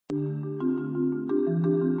Welcome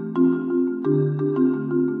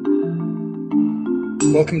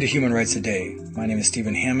to Human Rights A Day. My name is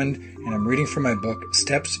Stephen Hammond, and I'm reading from my book,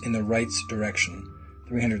 Steps in the Rights Direction,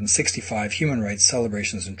 365 Human Rights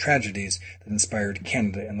Celebrations and Tragedies that Inspired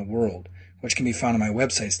Canada and the World, which can be found on my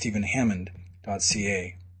website,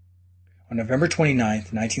 stephenhammond.ca. On November 29,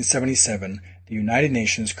 1977, the United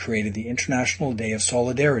Nations created the International Day of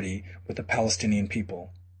Solidarity with the Palestinian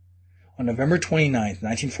people. On November 29,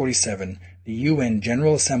 1947, the UN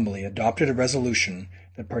General Assembly adopted a resolution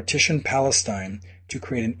that partitioned Palestine to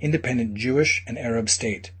create an independent Jewish and Arab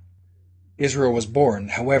state. Israel was born,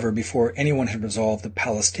 however, before anyone had resolved the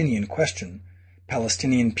Palestinian question,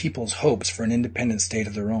 Palestinian people's hopes for an independent state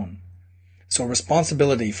of their own. So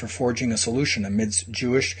responsibility for forging a solution amidst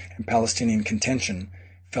Jewish and Palestinian contention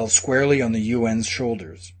fell squarely on the UN's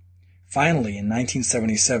shoulders. Finally, in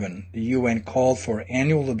 1977, the UN called for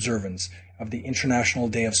annual observance of the International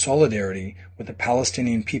Day of Solidarity with the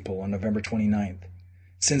Palestinian people on November 29th.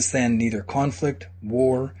 Since then, neither conflict,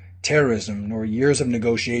 war, terrorism, nor years of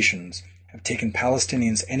negotiations have taken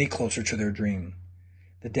Palestinians any closer to their dream.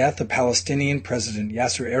 The death of Palestinian President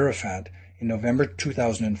Yasser Arafat in November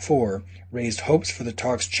 2004 raised hopes for the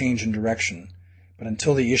talks' change in direction, but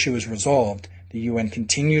until the issue is resolved, the UN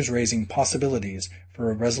continues raising possibilities for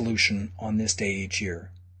a resolution on this day each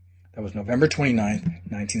year. That was November 29,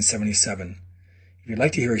 1977. If you'd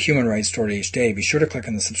like to hear a human rights story each day, be sure to click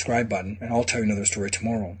on the subscribe button, and I'll tell you another story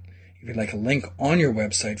tomorrow. If you'd like a link on your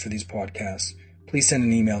website for these podcasts, please send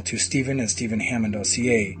an email to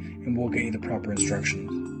stephen@stephenhammond.ca, and we'll get you the proper instructions.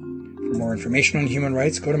 For more information on human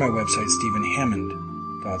rights, go to my website,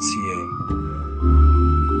 stephenhammond.ca.